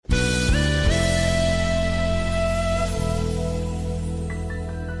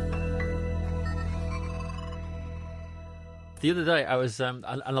The other day, I was an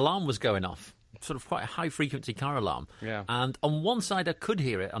alarm was going off, sort of quite a high-frequency car alarm. Yeah. And on one side I could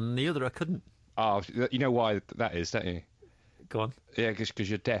hear it, on the other I couldn't. Oh, you know why that is, don't you? Go on. Yeah, because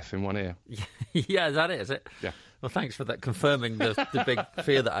you're deaf in one ear. Yeah, is that it, is it? Yeah. Well, thanks for that, confirming the big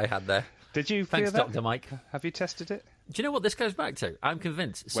fear that I had there. Did you Thanks, fear that? Dr. Mike. Have you tested it? Do you know what this goes back to? I'm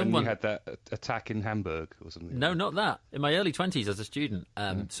convinced When someone... you had that attack in Hamburg or something? No, not that. In my early 20s as a student,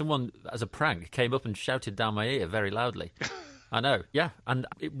 someone, as a prank, came up and shouted down my ear very loudly. I know, yeah. And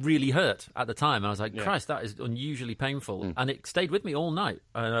it really hurt at the time. I was like, Christ, that is unusually painful. And it stayed with me all night.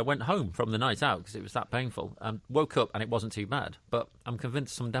 And I went home from the night out because it was that painful. Woke up and it wasn't too bad. But I'm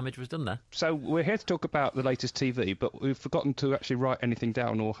convinced some damage was done there. So we're here to talk about the latest TV, but we've forgotten to actually write anything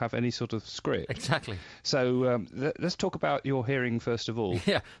down or have any sort of script. Exactly. So let's talk about your hearing first of all.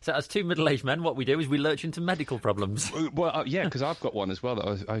 Yeah. So as two middle-aged men, what we do is we lurch into medical problems. Well, yeah, because I've got one as well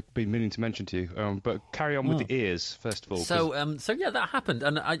that I've been meaning to mention to you. But carry on with the ears first of all. So yeah, that happened,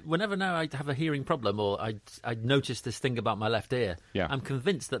 and whenever now I have a hearing problem or I notice this thing about my left ear, I'm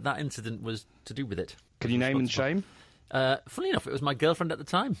convinced that incident was to do with it. Can you name and shame? Funnily enough, it was my girlfriend at the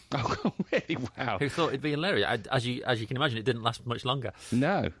time. Oh, really? Wow. Who thought it'd be hilarious. As you can imagine, it didn't last much longer.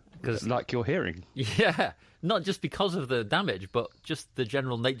 No, like your hearing. Yeah, not just because of the damage, but just the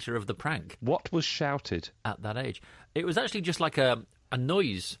general nature of the prank. What was shouted? At that age. It was actually just like a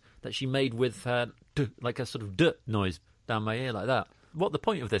noise that she made with like a sort of duh noise down my ear like that. What the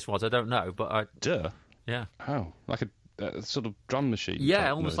point of this was, I don't know, but Duh? Yeah. Oh, like a sort of drum machine.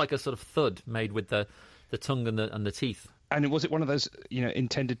 Yeah, almost like a sort of thud made with the tongue and the teeth. And was it one of those,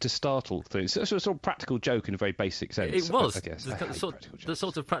 intended to startle things? So it's a sort of practical joke in a very basic sense. It was. I guess. The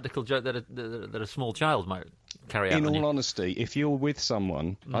sort of practical joke that a small child might carry out. In all honesty, if you're with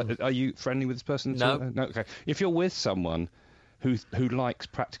someone, are you friendly with this person? No. No. Okay. If you're with someone who likes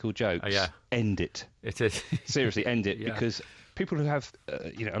practical jokes, end it. It is. Seriously, end it, because people who have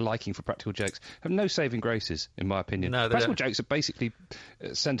a liking for practical jokes have no saving graces, in my opinion. No, practical jokes are basically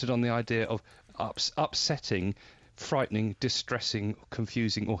centred on the idea of upsetting, frightening, distressing,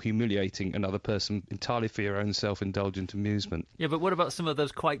 confusing or humiliating another person entirely for your own self-indulgent amusement. Yeah, but what about some of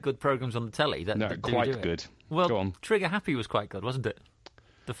those quite good programmes on the telly? That quite good. Well, go on. Trigger Happy was quite good, wasn't it?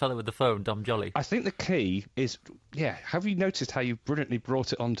 The fellow with the phone, Dom Jolly. I think the key is, have you noticed how you brilliantly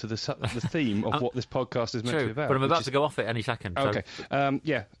brought it onto the theme of what this podcast is meant to be about? But I'm about to go off it any second. Okay.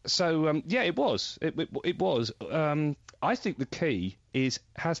 It was. It was. I think the key is,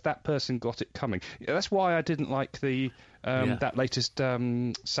 has that person got it coming? That's why I didn't like that latest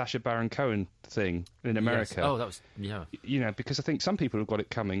Sacha Baron Cohen thing in America. Yes. Oh, that was, because I think some people have got it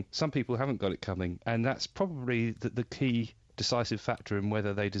coming, some people haven't got it coming, and that's probably the key decisive factor in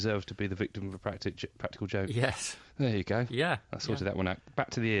whether they deserve to be the victim of a practical joke. Yes. There you go. Yeah. I sorted that one out.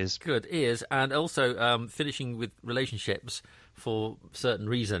 Back to the ears. Good, ears. And also finishing with relationships for certain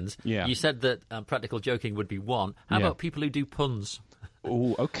reasons. Yeah. You said that practical joking would be one. How about people who do puns?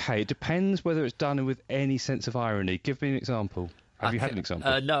 Oh, okay. It depends whether it's done with any sense of irony. Give me an example. Have you had an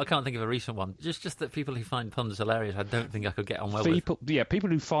example? No, I can't think of a recent one. Just that people who find puns hilarious, I don't think I could get on well with. Yeah, people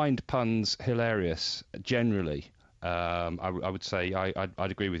who find puns hilarious, generally, I would say I'd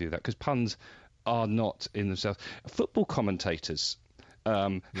agree with you that, because puns are not in themselves. Football commentators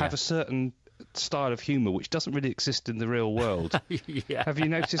have a certain style of humour which doesn't really exist in the real world. Have you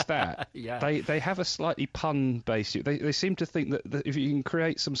noticed that? Yeah. They have a slightly pun-based... They seem to think that if you can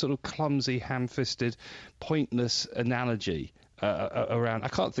create some sort of clumsy, ham-fisted, pointless analogy around... I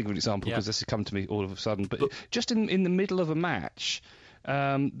can't think of an example because this has come to me all of a sudden, but just in the middle of a match,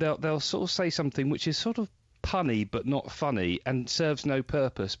 they'll sort of say something which is sort of punny but not funny and serves no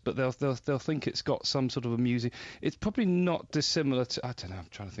purpose, but they'll think it's got some sort of amusing... It's probably not dissimilar to... I don't know, I'm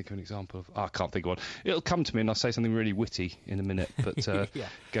trying to think of an example of... I can't think of one. It'll come to me and I'll say something really witty in a minute, but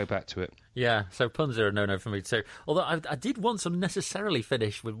go back to it. Yeah, so puns are a no-no for me too. Although I did once unnecessarily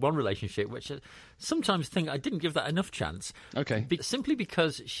finish with one relationship, which I sometimes think I didn't give that enough chance. Okay. Simply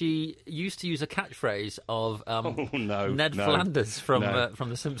because she used to use a catchphrase of Ned no, Flanders from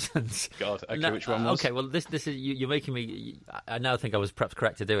The Simpsons. God, okay, which one was? Okay, well, this is... You're making me... I now think I was perhaps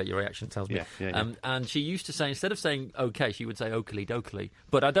correct to do it. Your reaction tells me. Yeah. And she used to say, instead of saying okay, she would say oakley dokley.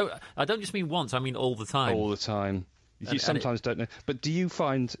 But I don't just mean once, I mean all the time. All the time. You sometimes don't know. But do you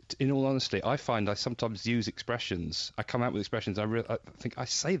find, in all honesty, I find I sometimes use expressions. I come out with expressions. I think I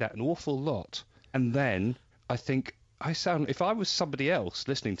say that an awful lot. And then I think I sound... If I was somebody else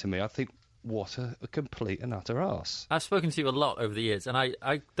listening to me, I think, what a complete and utter arse. I've spoken to you a lot over the years, and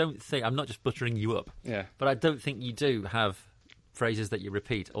I don't think... I'm not just buttering you up. Yeah. But I don't think you do have phrases that you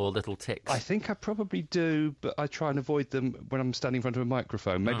repeat or little ticks? I think I probably do, but I try and avoid them when I'm standing in front of a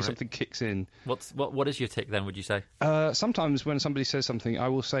microphone. Maybe something kicks in. What is your tick then, would you say? Sometimes when somebody says something, I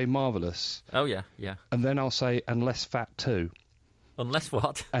will say marvellous. Oh, yeah. And then I'll say, and less fat too. Unless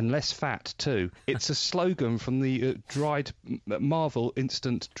what? And less fat too. It's a slogan from the Marvel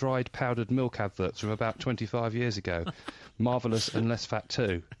instant dried powdered milk adverts from about 25 years ago. Marvellous and less fat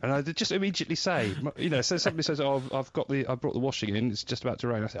too. And I just immediately say, so somebody says, "Oh, I brought the washing in. It's just about to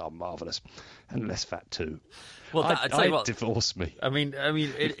rain." I say, "Oh, marvellous and less fat too." Well, I'd say what, divorce me. I mean,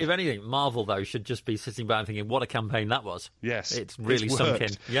 if anything, Marvel though should just be sitting back and thinking, "What a campaign that was!" Yes, it's really sunk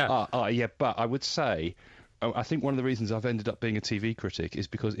in. Yeah, yeah. But I would say, I think one of the reasons I've ended up being a TV critic is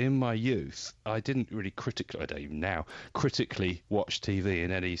because in my youth I didn't really critically watch TV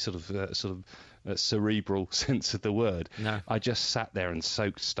in any sort of cerebral sense of the word. No. I just sat there and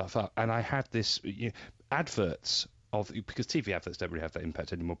soaked stuff up, and I had this adverts because TV adverts don't really have that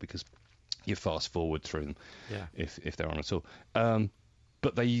impact anymore because you fast forward through them, if they're on at all.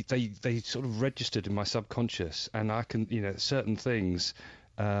 But they sort of registered in my subconscious, and I can certain things.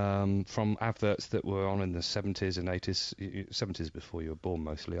 From adverts that were on in the 70s and 80s, 70s before you were born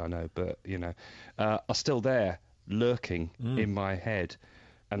mostly, I know, but, are still there, lurking in my head.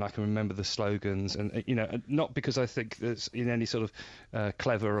 And I can remember the slogans, and, not because I think it's in any sort of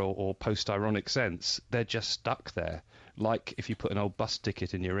clever or post-ironic sense, they're just stuck there. Like if you put an old bus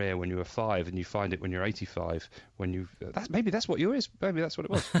ticket in your ear when you were 5 and you find it when you're 85, maybe that's what yours is. Maybe that's what it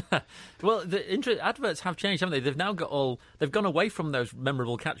was. Well, the adverts have changed, haven't they? They've now they've gone away from those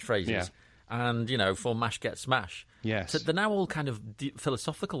memorable catchphrases. And, for mash get smash. Yes. So they're now all kind of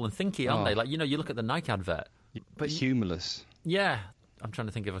philosophical and thinky, aren't they? Like, you look at the Nike advert. But humorless. Yeah. I'm trying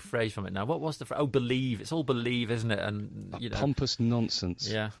to think of a phrase from it now. What was the phrase? Oh, believe. It's all believe, isn't it? And pompous nonsense.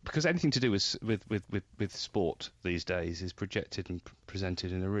 Yeah. Because anything to do with sport these days is projected and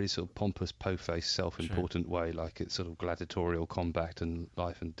presented in a really sort of pompous, po-faced, self-important way, like it's sort of gladiatorial combat and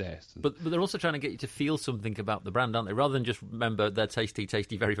life and death. But they're also trying to get you to feel something about the brand, aren't they? Rather than just remember they're tasty,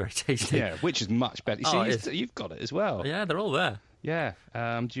 tasty, very, very tasty. Yeah, which is much better. You've got it as well. Yeah, they're all there. Yeah.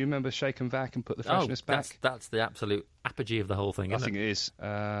 Do you remember Shake and Vac and Put the Freshness Back? That's the absolute apogee of the whole thing, isn't it?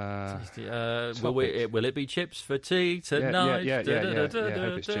 I think it is. Will it be chips for tea tonight? Yeah. I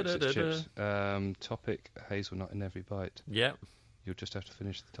hope it's chips. Topic, hazelnut in every bite. Yeah. You'll just have to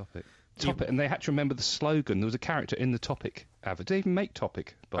finish the topic. And they had to remember the slogan. There was a character in the Topic advert. Do they even make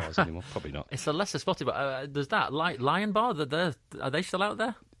Topic bars anymore? Probably not. It's a lesser spotted, but there's that. Lion Bar, are they still out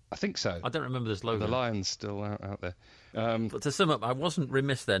there? I think so. I don't remember the slogan. The lion's still out there. But to sum up, I wasn't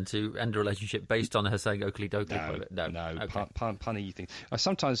remiss then to end a relationship based on her saying Oakley Dokley. No. Okay. Punny thing.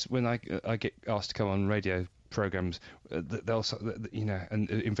 Sometimes when I get asked to come on radio programs, they'll and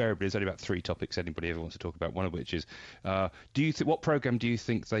invariably there's only about 3 topics anybody ever wants to talk about. One of which is, what program do you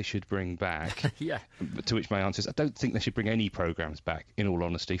think they should bring back? Yeah. To which my answer is, I don't think they should bring any programs back. In all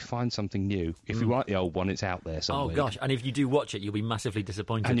honesty, find something new. If you like the old one, it's out there somewhere. Oh gosh! And if you do watch it, you'll be massively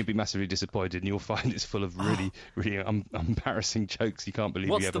disappointed. And you'll find it's full of really, really embarrassing jokes you can't believe.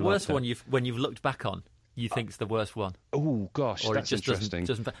 What's you ever the worst one when you've looked back on? You think it's the worst one? Oh gosh, or that's it just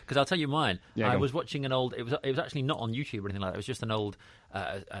interesting. Because I'll tell you mine. I was watching an old. It was actually not on YouTube or anything like that. It was just an old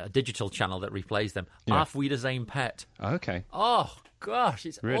digital channel that replays them. Auf Wiedersehen Pet. Okay. Oh gosh,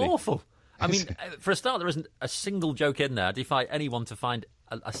 it's really? Awful. I mean, for a start, there isn't a single joke in there. I defy anyone to find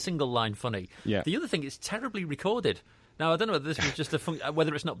a single line funny. Yeah. The other thing, it's terribly recorded. Now, I don't know whether this was just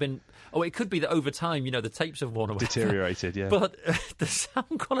whether it's not been... Oh, it could be that over time, the tapes have worn away. Deteriorated, yeah. But the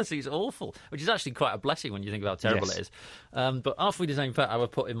sound quality is awful, which is actually quite a blessing when you think about how terrible it is. But after we designed that, I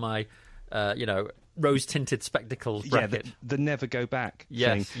would put in my, rose-tinted spectacles bracket. Yeah, the never go back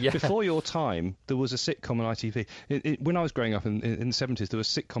thing. Yeah. Before your time, there was a sitcom on ITV. When I was growing up in the 70s, there were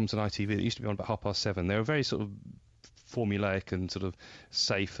sitcoms on ITV that used to be on about 7:30. They were very sort of formulaic and sort of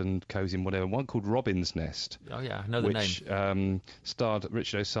safe and cosy and whatever. One called Robin's Nest. Oh yeah, I know the name. Which starred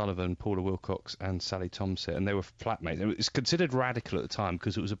Richard O'Sullivan, Paula Wilcox and Sally Thompson, and they were flatmates. It was considered radical at the time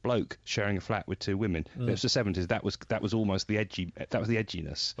because it was a bloke sharing a flat with 2 women. It was the 70s. That was almost the edgy. That was the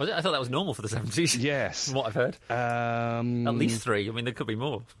edginess. Was it? I thought that was normal for the 70s. Yes, from what I've heard. At least 3. I mean, there could be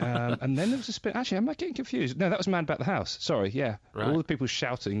more. And then there was a spin. Actually, am I getting confused? No, that was Man About the House. Sorry, yeah. Right. All the people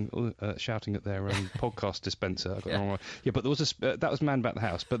shouting at their podcast dispenser. I got the wrong one. Yeah, but there was that was Man About the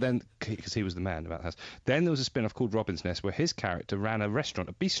House, but then, because he was the man about the house, then there was a spin-off called Robin's Nest where his character ran a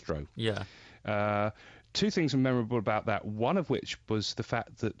restaurant, a bistro. Yeah. 2 things were memorable about that, one of which was the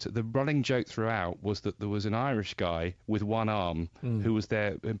fact that the running joke throughout was that there was an Irish guy with one arm who was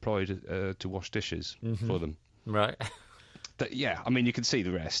there employed to wash dishes for them. Right. I mean, you can see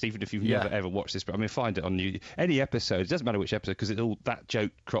the rest, even if you've never ever watched this. But I mean, find it on any episode. It doesn't matter which episode, because that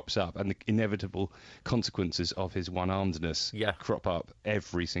joke crops up, and the inevitable consequences of his one-armedness crop up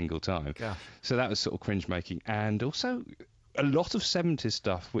every single time. Gosh. So that was sort of cringe-making, and also a lot of 70s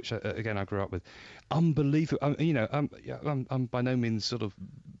stuff, which again I grew up with. Unbelievable. I'm by no means sort of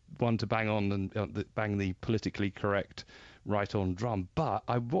one to bang on and bang the politically correct right on drum, but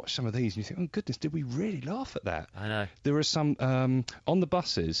I watch some of these and you think, oh goodness, did we really laugh at that? I know. There are some on the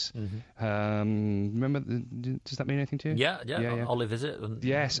buses. Remember, does that mean anything to you? Yeah. Olive, is it?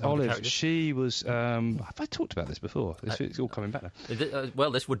 Yes, Olive. She was. Have I talked about this before? It's all coming back now.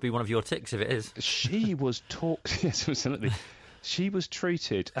 Well, this would be one of your ticks if it is. She was yes, absolutely. She was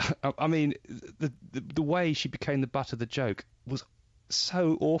treated. I mean, the way she became the butt of the joke was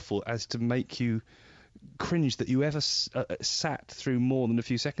so awful as to make you cringe that you ever sat through more than a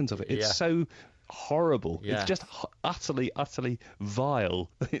few seconds of it. It's so horrible. It's just utterly vile.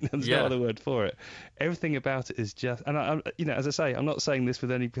 There's no other word for it. Everything about it is just, and I, as I say, I'm not saying this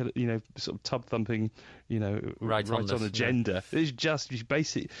with any sort of tub thumping, right on agenda. Yeah. It's just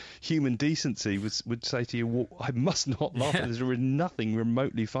basic human decency would say to you, well, I must not laugh at this. There is nothing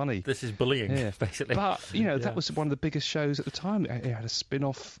remotely funny. This is bullying, basically. But that was one of the biggest shows at the time. It had a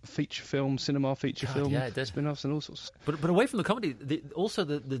spin-off feature film, cinema feature film, spin-offs and all sorts. But away from the comedy, also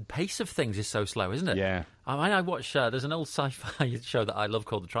the pace of things is so slow, isn't it? Yeah. I watch. There's an old sci-fi show that I love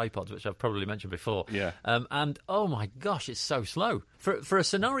called The Tripods, which I've probably mentioned before. Yeah. And oh my gosh, it's so slow. For a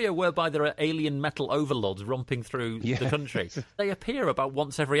scenario whereby there are alien metal overlords romping through the country, they appear about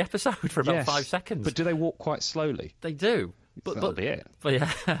once every episode for about 5 seconds. But do they walk quite slowly? They do. That'll be it. But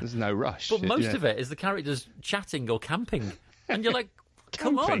there's no rush. But most of it is the characters chatting or camping, and you're like,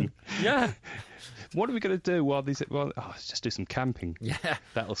 come on, What are we going to do while these? Let's just do some camping. Yeah,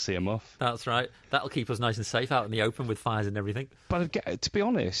 that'll see them off. That's right. That'll keep us nice and safe out in the open with fires and everything. But to be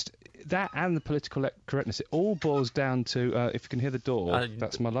honest, that and the political correctness, it all boils down to if you can hear the door,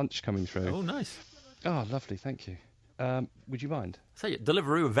 that's my lunch coming through. Oh, nice. Oh, lovely. Thank you. Would you mind? Say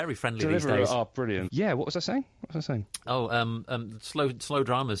Deliveroo are very friendly these days. Deliveroo are brilliant. Yeah. What was I saying? Oh, slow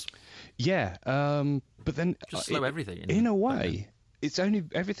dramas. Yeah. But then just slow everything. In a way. It's only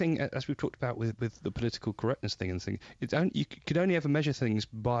everything, as we've talked about with the political correctness thing and thing. You could only ever measure things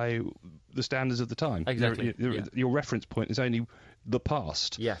by the standards of the time. Exactly. Your reference point is only the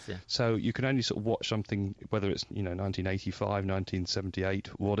past. Yes. Yeah. So you can only sort of watch something, whether it's 1985,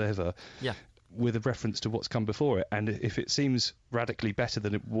 1978, whatever. Yeah. With a reference to what's come before it, and if it seems radically better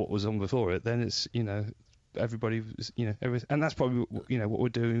than what was on before it, then it's everybody, and that's probably what we're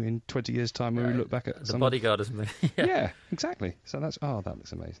doing in 20 years' time when we look back at The Bodyguard, isn't it? Yeah, exactly. So that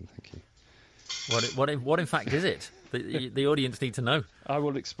looks amazing. Thank you. What in fact is it? The audience need to know. I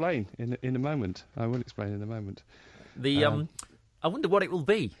will explain in a moment. I wonder what it will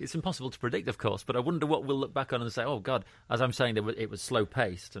be. It's impossible to predict, of course, but I wonder what we'll look back on and say, oh, God, as I'm saying, it was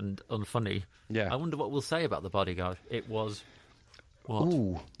slow-paced and unfunny. Yeah. I wonder what we'll say about The Bodyguard. It was... What?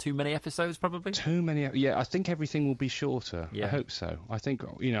 Ooh. Too many episodes, probably? Too many. Yeah, I think everything will be shorter. Yeah. I hope so. I think,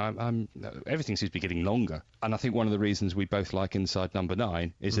 everything seems to be getting longer. And I think one of the reasons we both like Inside Number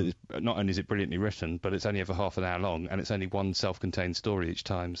 9 is that not only is it brilliantly written, but it's only ever half an hour long, and it's only one self-contained story each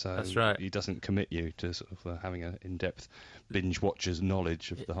time. So that's right. It doesn't commit you to sort of having an in-depth binge watcher's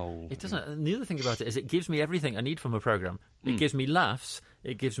knowledge of the whole... It doesn't. And the other thing about it is it gives me everything I need from a programme. It gives me laughs.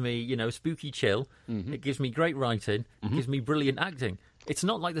 It gives me, spooky chill. Mm-hmm. It gives me great writing. It gives me brilliant acting. It's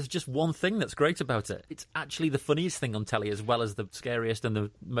not like there's just one thing that's great about it. It's actually the funniest thing on telly as well as the scariest and the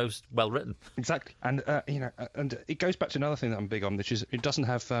most well-written. Exactly. And, and it goes back to another thing that I'm big on, which is it doesn't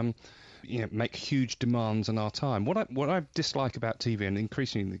have... make huge demands on our time. What I dislike about TV, and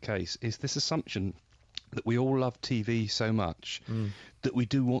increasingly the case, is this assumption that we all love TV so much that we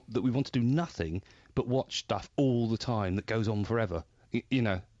want to do nothing but watch stuff all the time that goes on forever.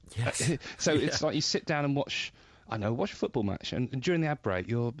 Yes. So it's like you sit down and watch a football match, and during the ad break,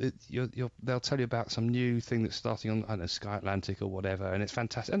 they'll tell you about some new thing that's starting on, Sky Atlantic or whatever, and it's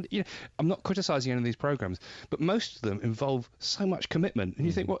fantastic. And I'm not criticising any of these programmes, but most of them involve so much commitment, and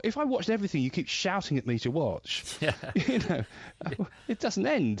you think, well, if I watched everything you keep shouting at me to watch, it doesn't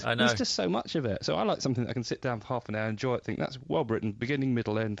end. I know. There's just so much of it. So I like something that I can sit down for half an hour, enjoy it, think that's well written, beginning,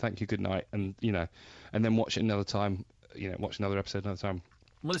 middle, end, thank you, good night, and and then watch it another time. Watch another episode another time.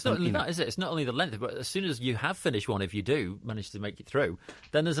 Well, it's not only that, is it? It's not only the length, but as soon as you have finished one, if you do manage to make it through,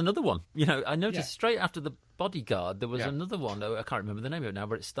 then there's another one. I noticed straight after The Bodyguard, there was another one. I can't remember the name of it now,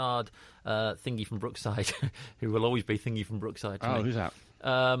 but it starred Thingy from Brookside, who will always be Thingy from Brookside. Oh, who's that?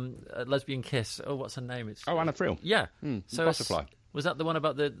 Lesbian Kiss. Oh, what's her name? Anna Friel. Yeah. So Butterfly. Was that the one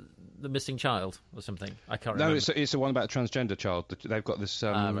about the the missing child or something? I can't No, remember. it's the one about a transgender child. They've got this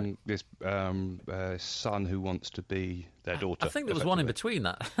Right. this son who wants to be their daughter. I think there was one in between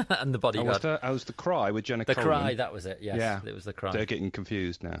that and The Oh, Bodyguard. was the Cry with Jenna The Coleman. Cry, that was it. Yes, Yeah. it was The Cry. They're getting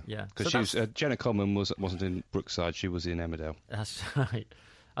confused now. Yeah. Because So Jenna Coleman wasn't in Brookside, she was in Emmerdale. That's right.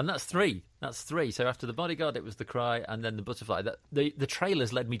 And that's three. That's three. So after The Bodyguard, it was The Cry, and then The Butterfly. The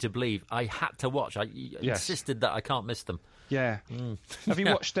trailers led me to believe I had to watch. I insisted that I can't miss them. Yeah. Have you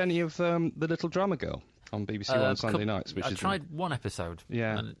watched any of The Little Drummer Girl on BBC One Sunday nights? I tried one episode.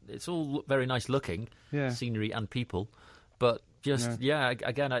 Yeah. And it's all very nice looking, Yeah. scenery and people. But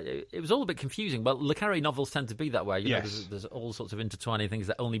again, it was all a bit confusing. Well, Le Carre novels tend to be that way. You know, there's all sorts of intertwining things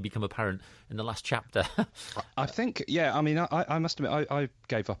that only become apparent in the last chapter. I think, I mean, I must admit, I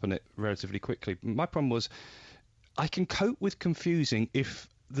gave up on it relatively quickly. My problem was I can cope with confusing if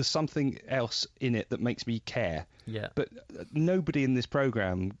there's something else in it that makes me care. Yeah. But nobody in this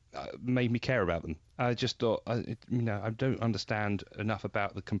programme made me care about them. I just thought, I don't understand enough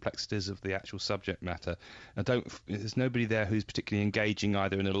about the complexities of the actual subject matter. There's nobody there who's particularly engaging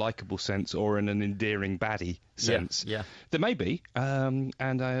either in a likeable sense or in an endearing baddie sense. Yeah. There may be, and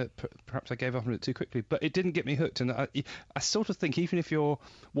perhaps I gave up on it too quickly, but it didn't get me hooked. And I sort of think even if you're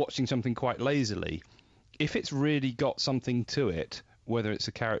watching something quite lazily, if it's really got something to it, whether it's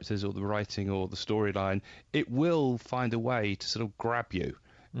the characters or the writing or the storyline, it will find a way to sort of grab you.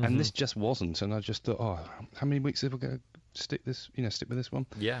 Mm-hmm. And this just wasn't. And I just thought, how many weeks have we got to stick with this one?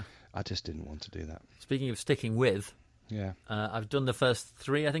 Yeah. I just didn't want to do that. Speaking of sticking with, yeah, I've done the first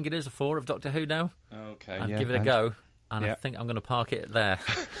 3, I think it is, or 4 of Doctor Who now. Okay. I'll give it a go. And I think I'm going to park it there.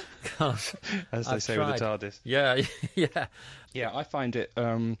 As they say with the TARDIS. Yeah. Yeah, I find it,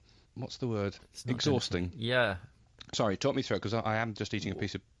 what's the word? Exhausting. Yeah. Sorry, talk me through it, because I am just eating a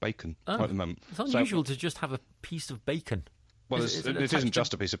piece of bacon right at the moment. It's unusual to just have a piece of bacon. Well, it isn't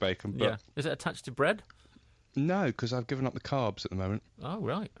just a piece of bacon. But Is it attached to bread? No, because I've given up the carbs at the moment. Oh,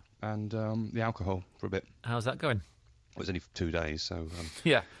 right. And the alcohol for a bit. How's that going? It was only 2 days, so...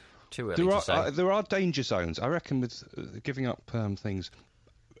 yeah, too early to say. There are danger zones. I reckon with giving up things,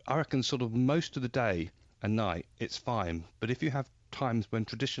 I reckon sort of most of the day and night, it's fine. But if you have times when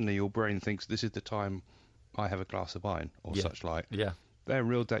traditionally your brain thinks this is the time I have a glass of wine or such like, they're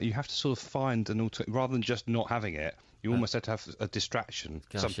real. You have to sort of find an alternative rather than just not having it. You almost have to have a distraction,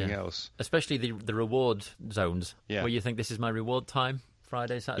 something else. Especially the reward zones, where you think this is my reward time,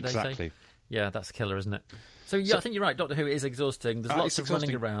 Friday, Saturday. Exactly. Say. Yeah, that's killer, isn't it? So I think you're right. Doctor Who is exhausting. There's lots of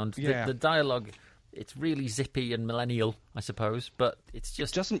running around. Yeah. The dialogue. It's really zippy and millennial, I suppose, but it's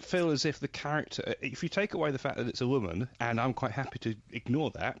just... It doesn't feel as if the character... If you take away the fact that it's a woman, and I'm quite happy to ignore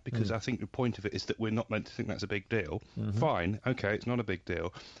that, because I think the point of it is that we're not meant to think that's a big deal, fine, okay, it's not a big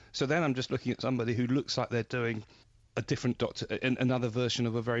deal. So then I'm just looking at somebody who looks like they're doing a different Doctor... another version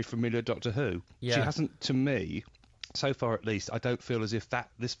of a very familiar Doctor Who. Yeah. She hasn't, to me, so far at least, I don't feel as if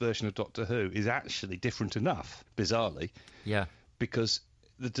this version of Doctor Who is actually different enough, bizarrely. Yeah. Because...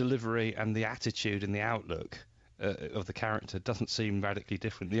 the delivery and the attitude and the outlook of the character doesn't seem radically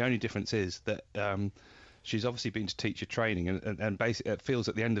different. The only difference is that she's obviously been to teacher training, and basically it feels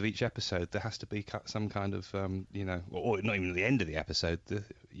at the end of each episode there has to be some kind of, or not even at the end of the episode.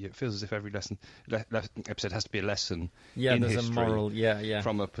 It feels as if every episode has to be a lesson in there's history, a moral,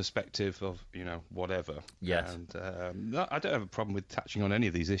 from a perspective of, whatever. Yes. And I don't have a problem with touching on any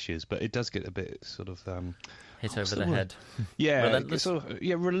of these issues, but it does get a bit sort of... hit over the head. Yeah, relentless.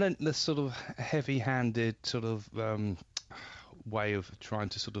 Relentless, sort of heavy-handed, sort of way of trying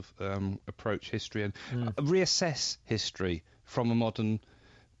to sort of approach history and reassess history from a modern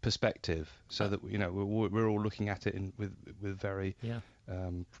perspective, so that we're all looking at it with very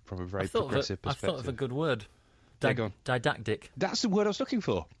from a very progressive perspective. I thought of a good word. Didactic. That's the word I was looking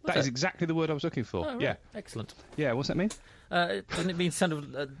for. That is exactly the word I was looking for. Oh, right. Yeah, excellent. Yeah, what's that mean? Doesn't it mean sort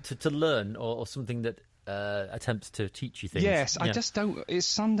of to learn or something that attempts to teach you things? Yes, I just don't. It's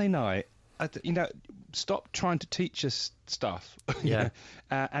Sunday night. Stop trying to teach us stuff. Yeah.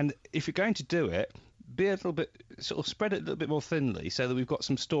 And if you're going to do it, be a little bit, sort of spread it a little bit more thinly, so that we've got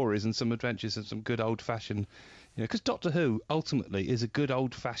some stories and some adventures and some good old-fashioned, because Doctor Who ultimately is a good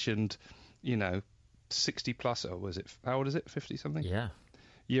old-fashioned, 60-plus, or was it? How old is it? 50-something? Yeah.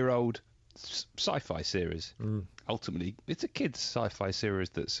 Year-old sci-fi series. Ultimately, it's a kids' sci-fi series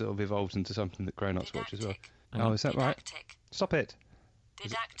that sort of evolves into something that grown-ups watch as well. Oh, is that right? Stop it.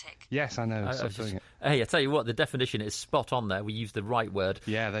 Didactic. Yes, I know. Stop doing it. Hey, I tell you what, the definition is spot on there. We use the right word.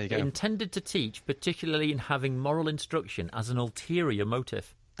 Yeah, there you go. Intended to teach, particularly in having moral instruction as an ulterior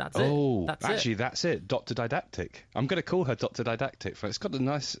motive. That's it. Oh, actually, that's it. Dr. Didactic. I'm going to call her Dr. Didactic. It's got a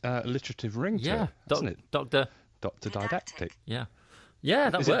nice alliterative ring to it, hasn't it? Dr. Didactic. Yeah. Yeah,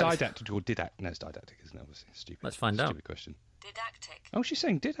 that Is works. it didactic or didactic? No, it's didactic, isn't it? Obviously, stupid. Let's find out. Stupid question. Didactic. Oh, she's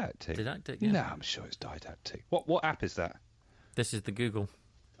saying didactic. Didactic, yeah. No, I'm sure it's didactic. What app is that? This is the Google.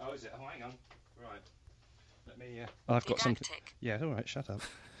 Oh, is it? Oh, hang on. Right. Let me. I've got something. Didactic. Yeah, all right. Shut up.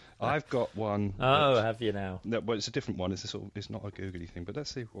 I've got one. Oh, have you now? No, well, it's a different one. It's not a googly thing. But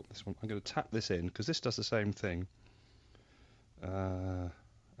let's see what this one. I'm going to tap this in because this does the same thing. And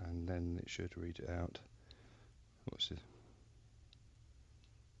then it should read it out. What's this?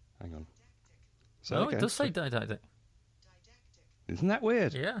 Hang on. Oh, it does say didactic. Isn't that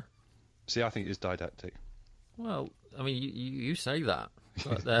weird? Yeah. See, I think it's didactic. Well, I mean, you say that.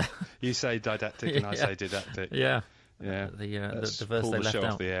 But, You say didactic and I say didactic. Yeah. Yeah. The verse pull they the left show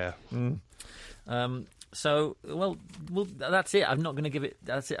out. off the air. So, well, that's it. I'm not going to give it.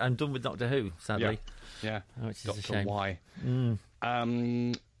 That's it. I'm done with Doctor Who, sadly. Yeah. Which is a Doctor shame. Y.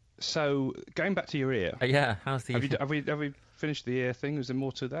 So going back to your ear. Yeah. How's the? Have we finished the ear thing? Was there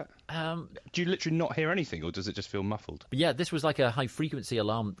more to that? Do you literally not hear anything, or does it just feel muffled? Yeah, this was like a high frequency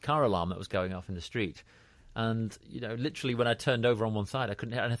car alarm that was going off in the street. And, literally when I turned over on one side, I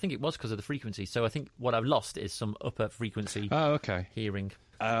couldn't hear. And I think it was because of the frequency. So I think what I've lost is some upper frequency hearing.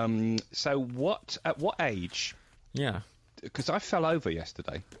 So at what age? Yeah. Because I fell over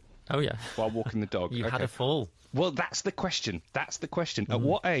yesterday. Oh, yeah. While walking the dog. You had a fall. Well, that's the question. At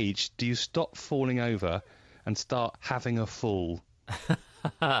what age do you stop falling over and start having a fall?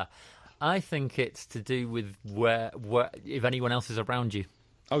 I think it's to do with where if anyone else is around you.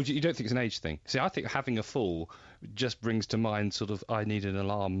 Oh, you don't think it's an age thing? See, I think having a fall just brings to mind sort of I need an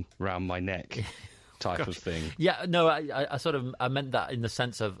alarm round my neck type of thing. Yeah, no, I meant that in the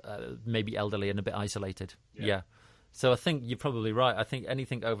sense of maybe elderly and a bit isolated. Yeah. So I think you're probably right. I think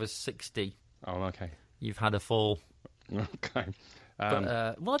anything over 60. Oh, okay. You've had a fall. Okay.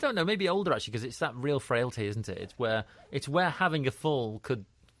 But, well, I don't know. Maybe older actually, because it's that real frailty, isn't it? It's where having a fall could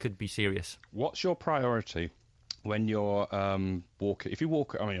be serious. What's your priority when you're walking? If you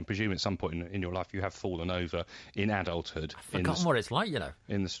walk, I mean, I presume at some point in your life you have fallen over in adulthood. I've forgotten what it's like,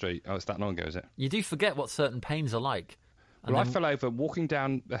 in the street. Oh, it's that long ago, is it? You do forget what certain pains are like. Well, I fell over walking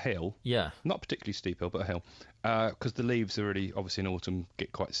down a hill. Yeah. Not particularly steep hill, but a hill. Because the leaves are really, obviously in autumn,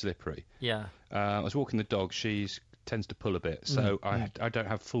 get quite slippery. Yeah. I was walking the dog. She tends to pull a bit, so I don't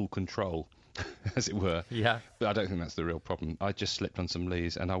have full control, as it were. Yeah. But I don't think that's the real problem. I just slipped on some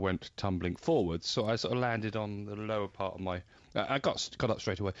leaves and I went tumbling forwards, so I sort of landed on the lower part of my... I got up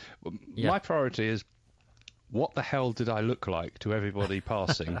straight away. My priority is, what the hell did I look like to everybody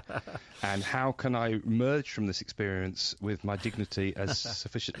passing, and how can I emerge from this experience with my dignity as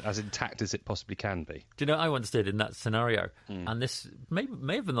intact as it possibly can be? Do you know, I once did in that scenario, and this may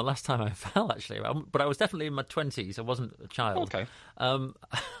have been the last time I fell, actually, but I was definitely in my 20s. I wasn't a child. Okay.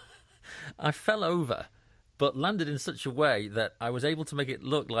 I fell over, but landed in such a way that I was able to make it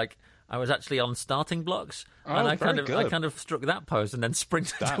look like I was actually on starting blocks, and I kind of struck that pose and then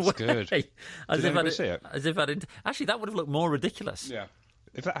sprinted away. That's good. Did anybody see it? As if I didn't. Actually, that would have looked more ridiculous. Yeah.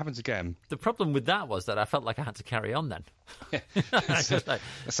 If that happens again. The problem with that was that I felt like I had to carry on then.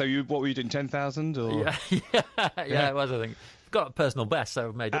 So what were you doing, 10,000? Or? Yeah, it was, I think. Got a personal best, so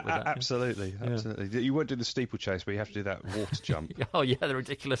I made it with that. Absolutely. You won't do the steeplechase where you have to do that water jump. Oh, yeah, they're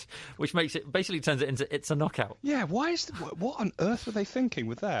ridiculous, which basically turns it into it's a knockout. Yeah, what on earth were they thinking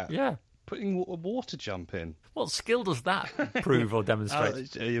with that? Yeah. Putting a water jump in. What skill does that prove or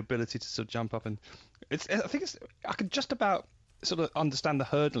demonstrate? Your ability to sort of jump up and... I can just about sort of understand the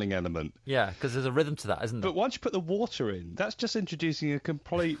hurdling element. Yeah, because there's a rhythm to that, isn't there? But once you put the water in, that's just introducing a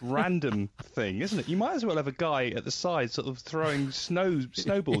complete random thing, isn't it? You might as well have a guy at the side sort of throwing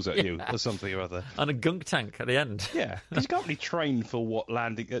snowballs at you or something or other. And a gunk tank at the end. Yeah, because you can't really train for what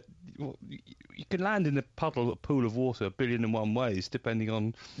landing at... You can land in a pool of water 1,000,000,001 ways, depending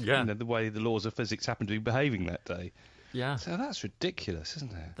on the way the laws of physics happen to be behaving that day. Yeah. So that's ridiculous,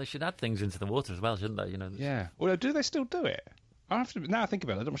 isn't it? They should add things into the water as well, shouldn't they? Yeah. Well, do they still do it? Now I think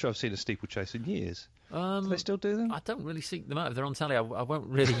about it, I'm not sure I've seen a steeplechase in years. Do they still do them? I don't really seek them out. If they're on telly, I won't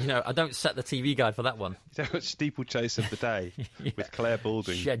really, I don't set the TV guide for that one. You know, steeplechase of the day with Claire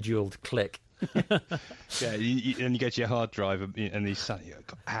Baldwin. Scheduled click. Yeah, and you get your hard drive and you've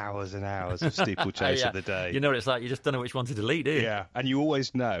got hours and hours of steeplechase of the day. You know what it's like, you just don't know which one to delete, do you? Yeah, and you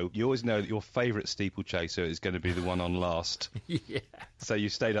always know that your favourite steeplechaser is going to be the one on last. Yeah. So you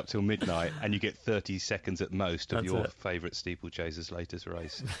stayed up till midnight and you get 30 seconds at most of your favourite steeplechaser's latest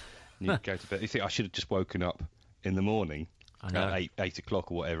race. And you go to bed. You think, I should have just woken up in the morning at 8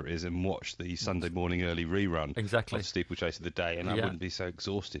 o'clock or whatever it is, and watch the Sunday morning early rerun of Steeplechase of the Day, and I wouldn't be so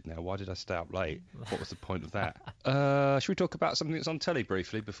exhausted now. Why did I stay up late? What was the point of that? Should we talk about something that's on telly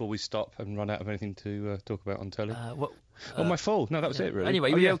briefly before we stop and run out of anything to talk about on telly? My fall. No, that was it, really.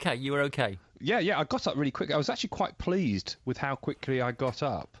 Anyway, were you okay? You were okay? Yeah, I got up really quick. I was actually quite pleased with how quickly I got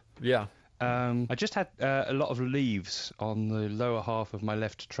up. Yeah. I just had a lot of leaves on the lower half of my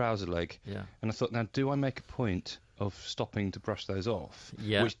left trouser leg. Yeah. And I thought, now, do I make a point of stopping to brush those off?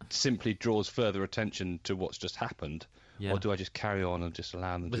 Yeah. Which simply draws further attention to what's just happened. Yeah. Or do I just carry on and just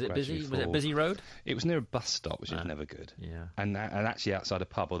allow them to gradually fall? Was it a busy road? It was near a bus stop, which is never good. Yeah. And actually outside a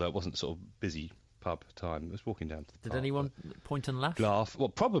pub, although it wasn't sort of busy pub time. I was walking down to the Did anyone point and laugh? Laugh? Well,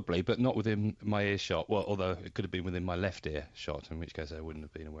 probably, but not within my earshot. Well, although it could have been within my left ear shot, in which case I wouldn't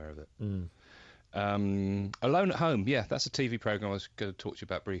have been aware of it. Alone at Home, yeah, that's a TV programme I was going to talk to you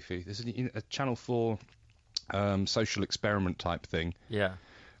about briefly. There's a Channel 4 social experiment type thing. Yeah.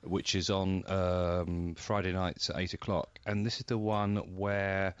 Which is on Friday nights at 8 o'clock. And this is the one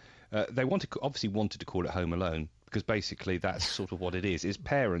where they obviously wanted to call it Home Alone, because basically that's sort of what it is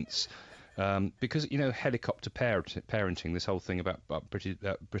parents... because, helicopter parenting, this whole thing about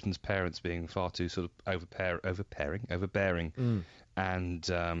Britain's parents being far too sort of overbearing and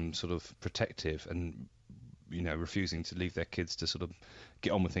sort of protective and, refusing to leave their kids to sort of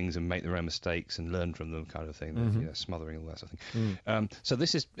get on with things and make their own mistakes and learn from them kind of thing, smothering all that sort of thing. So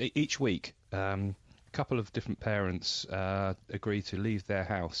this is each week... A couple of different parents agree to leave their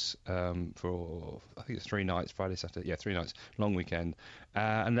house for, I think it's 3 nights, Friday, Saturday, 3 nights, long weekend,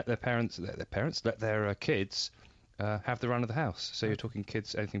 and let their kids have the run of the house. So you're talking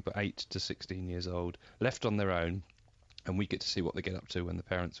kids anything but 8 to 16 years old, left on their own, and we get to see what they get up to when the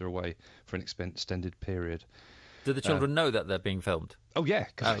parents are away for an extended period. Do the children know that they're being filmed? Oh yeah,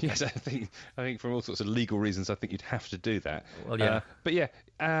 yes. I think for all sorts of legal reasons, I think you'd have to do that. Well, yeah. But yeah.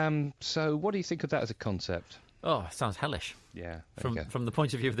 So, what do you think of that as a concept? Oh, it sounds hellish. Yeah. From the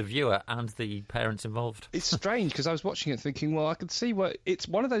point of view of the viewer and the parents involved. It's strange because I was watching it thinking, well, I could see what it's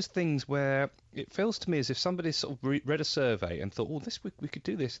one of those things where it feels to me as if somebody sort of read a survey and thought, well, we could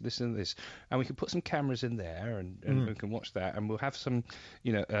do this, this, and this, and we could put some cameras in there and we can watch that, and we'll have some,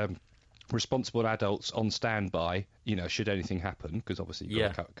 responsible adults on standby, should anything happen, because obviously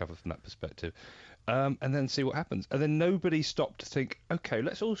you've got to cover from that perspective, and then see what happens. And then nobody stopped to think, okay,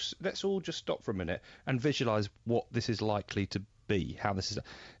 let's all just stop for a minute and visualise what this is likely to be, how this is.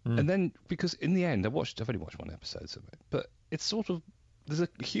 And then, because in the end, I've only watched one episode of it, but it's sort of, there's a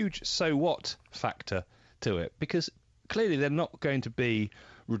huge so what factor to it, because clearly they're not going to be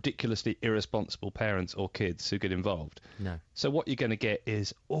ridiculously irresponsible parents or kids who get involved. No. So what you're going to get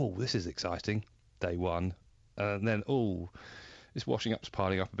is, oh, this is exciting, day one. And then, oh, it's washing up's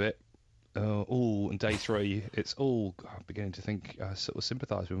piling up a bit. And day 3, it's all I'm beginning to think I sort of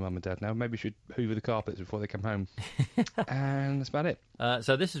sympathise with mum and dad now. Maybe we should hoover the carpets before they come home. And that's about it.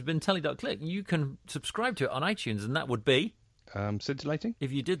 So this has been Telly.click. You can subscribe to it on iTunes, and that would be... scintillating?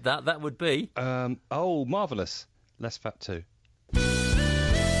 If you did that would be... marvellous. Less fat too.